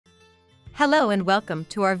Hello and welcome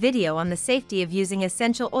to our video on the safety of using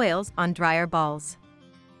essential oils on dryer balls.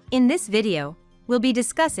 In this video, we'll be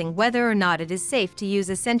discussing whether or not it is safe to use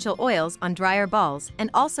essential oils on dryer balls and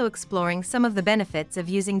also exploring some of the benefits of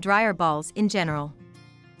using dryer balls in general.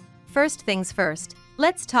 First things first,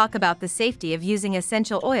 let's talk about the safety of using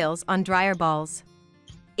essential oils on dryer balls.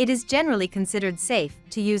 It is generally considered safe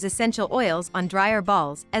to use essential oils on dryer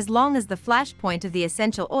balls as long as the flash point of the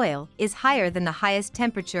essential oil is higher than the highest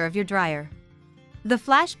temperature of your dryer. The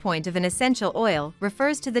flash point of an essential oil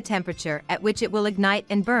refers to the temperature at which it will ignite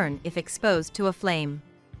and burn if exposed to a flame.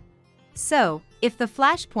 So, if the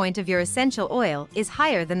flash point of your essential oil is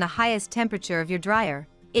higher than the highest temperature of your dryer,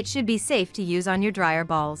 it should be safe to use on your dryer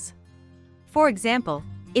balls. For example,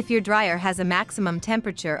 if your dryer has a maximum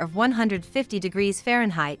temperature of 150 degrees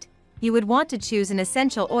Fahrenheit, you would want to choose an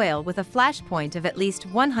essential oil with a flash point of at least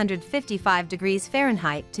 155 degrees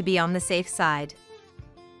Fahrenheit to be on the safe side.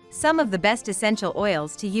 Some of the best essential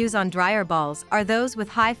oils to use on dryer balls are those with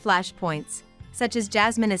high flash points, such as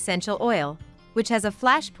jasmine essential oil, which has a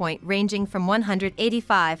flash point ranging from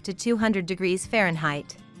 185 to 200 degrees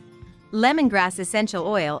Fahrenheit. Lemongrass essential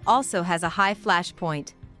oil also has a high flash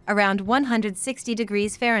point, around 160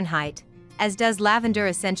 degrees Fahrenheit, as does lavender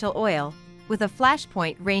essential oil, with a flash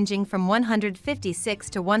point ranging from 156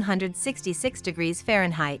 to 166 degrees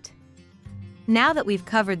Fahrenheit. Now that we've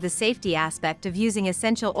covered the safety aspect of using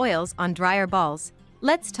essential oils on dryer balls,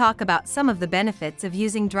 let's talk about some of the benefits of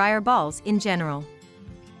using dryer balls in general.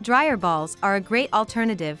 Dryer balls are a great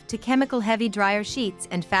alternative to chemical-heavy dryer sheets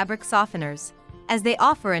and fabric softeners, as they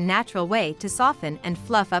offer a natural way to soften and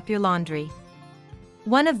fluff up your laundry.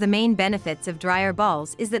 One of the main benefits of dryer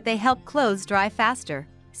balls is that they help clothes dry faster,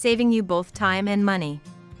 saving you both time and money.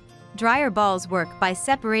 Dryer balls work by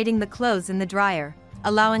separating the clothes in the dryer,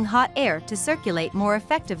 allowing hot air to circulate more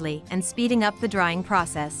effectively and speeding up the drying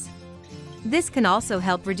process. This can also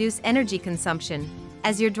help reduce energy consumption,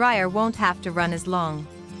 as your dryer won't have to run as long.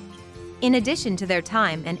 In addition to their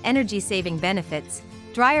time and energy-saving benefits,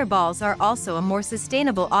 dryer balls are also a more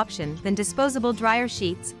sustainable option than disposable dryer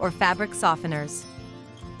sheets or fabric softeners.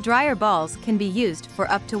 Dryer balls can be used for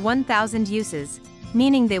up to 1,000 uses,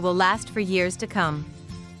 meaning they will last for years to come.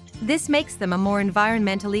 This makes them a more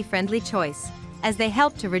environmentally friendly choice, as they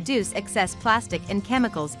help to reduce excess plastic and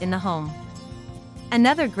chemicals in the home.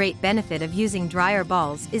 Another great benefit of using dryer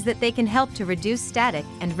balls is that they can help to reduce static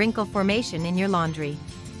and wrinkle formation in your laundry.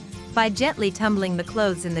 By gently tumbling the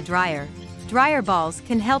clothes in the dryer, dryer balls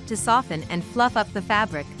can help to soften and fluff up the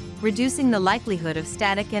fabric, reducing the likelihood of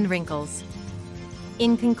static and wrinkles.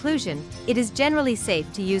 In conclusion, it is generally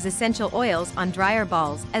safe to use essential oils on dryer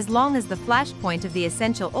balls as long as the flash point of the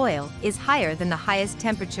essential oil is higher than the highest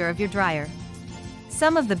temperature of your dryer.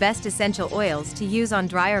 Some of the best essential oils to use on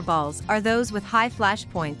dryer balls are those with high flash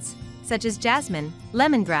points, such as jasmine,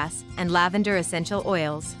 lemongrass, and lavender essential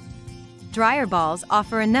oils. Dryer balls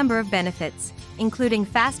offer a number of benefits, including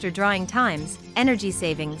faster drying times, energy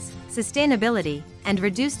savings, sustainability, and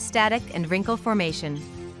reduced static and wrinkle formation.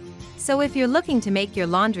 So if you're looking to make your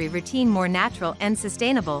laundry routine more natural and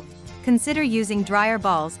sustainable, consider using dryer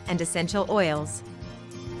balls and essential oils.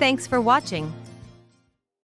 Thanks for watching.